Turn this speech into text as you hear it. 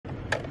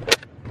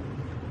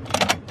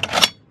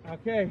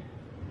Okay.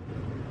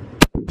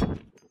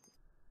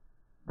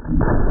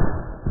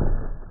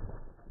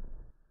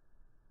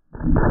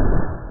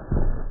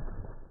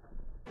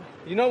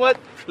 You know what?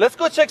 Let's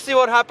go check, see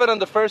what happened on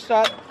the first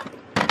shot.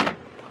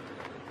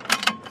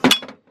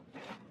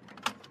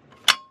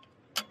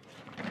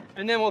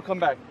 And then we'll come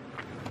back.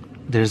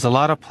 There's a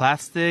lot of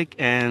plastic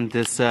and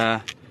this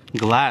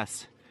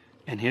glass.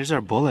 And here's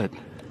our bullet.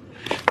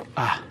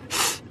 Ah.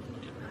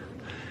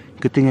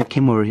 Good thing I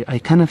came over here. I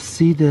kind of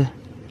see the...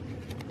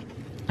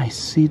 I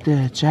see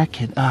the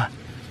jacket. Ah.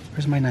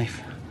 Where's my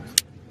knife?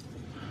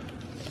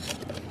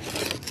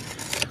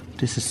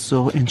 This is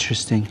so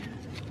interesting.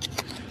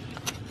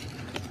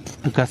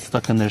 It got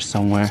stuck in there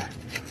somewhere.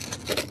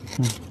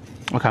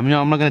 Okay, I'm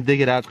not gonna dig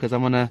it out because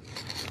I'm gonna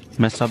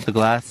mess up the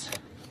glass.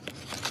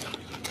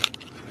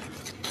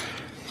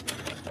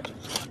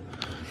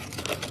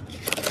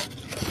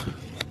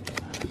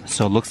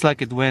 So it looks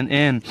like it went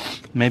in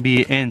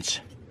maybe an inch.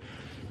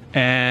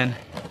 And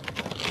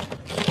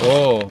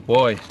oh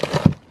boy,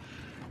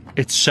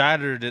 it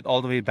shattered it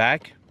all the way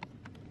back,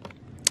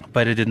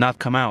 but it did not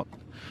come out.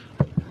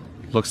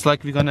 Looks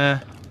like we're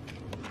gonna...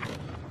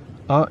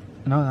 Oh,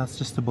 no, that's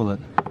just a bullet.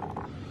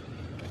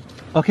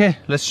 Okay,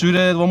 let's shoot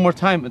it one more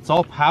time. It's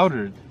all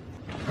powdered.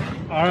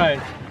 All right.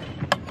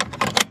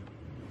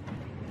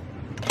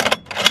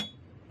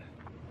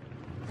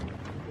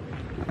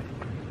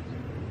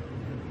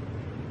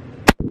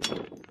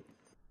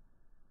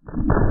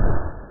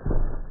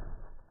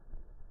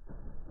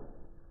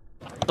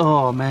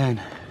 Oh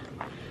man.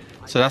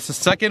 So that's the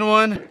second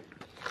one.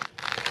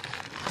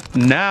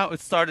 Now it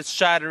started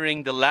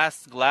shattering the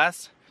last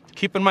glass.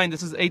 Keep in mind,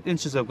 this is 8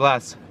 inches of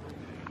glass.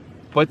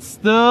 But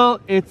still,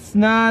 it's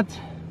not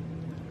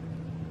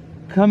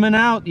coming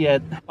out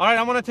yet. All right,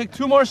 I'm gonna take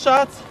 2 more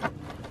shots.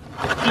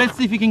 Let's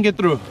see if we can get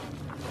through.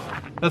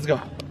 Let's go.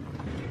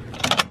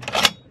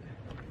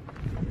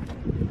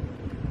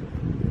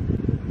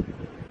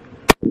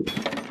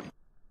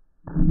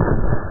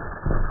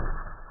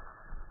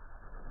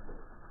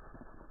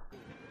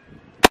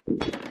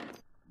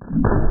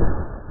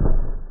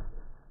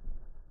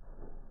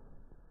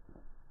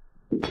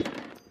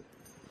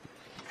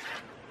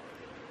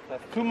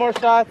 That's 2 more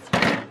shots.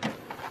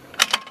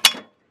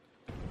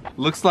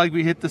 Looks like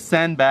we hit the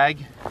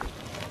sandbag.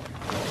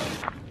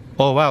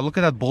 Oh wow, look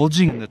at that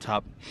bulging in the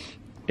top.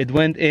 It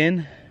went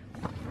in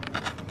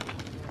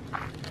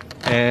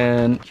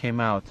and came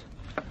out.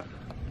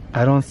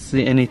 I don't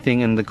see anything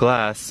in the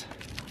glass.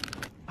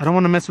 I don't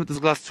want to mess with this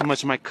glass too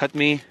much, it might cut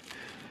me.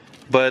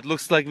 But it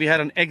looks like we had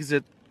an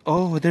exit.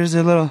 Oh, there's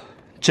a little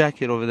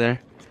jacket over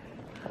there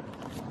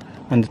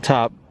on the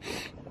top.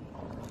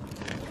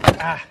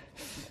 Ah.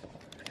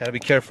 Gotta be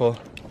careful.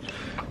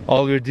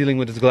 All we're dealing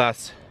with is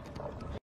glass.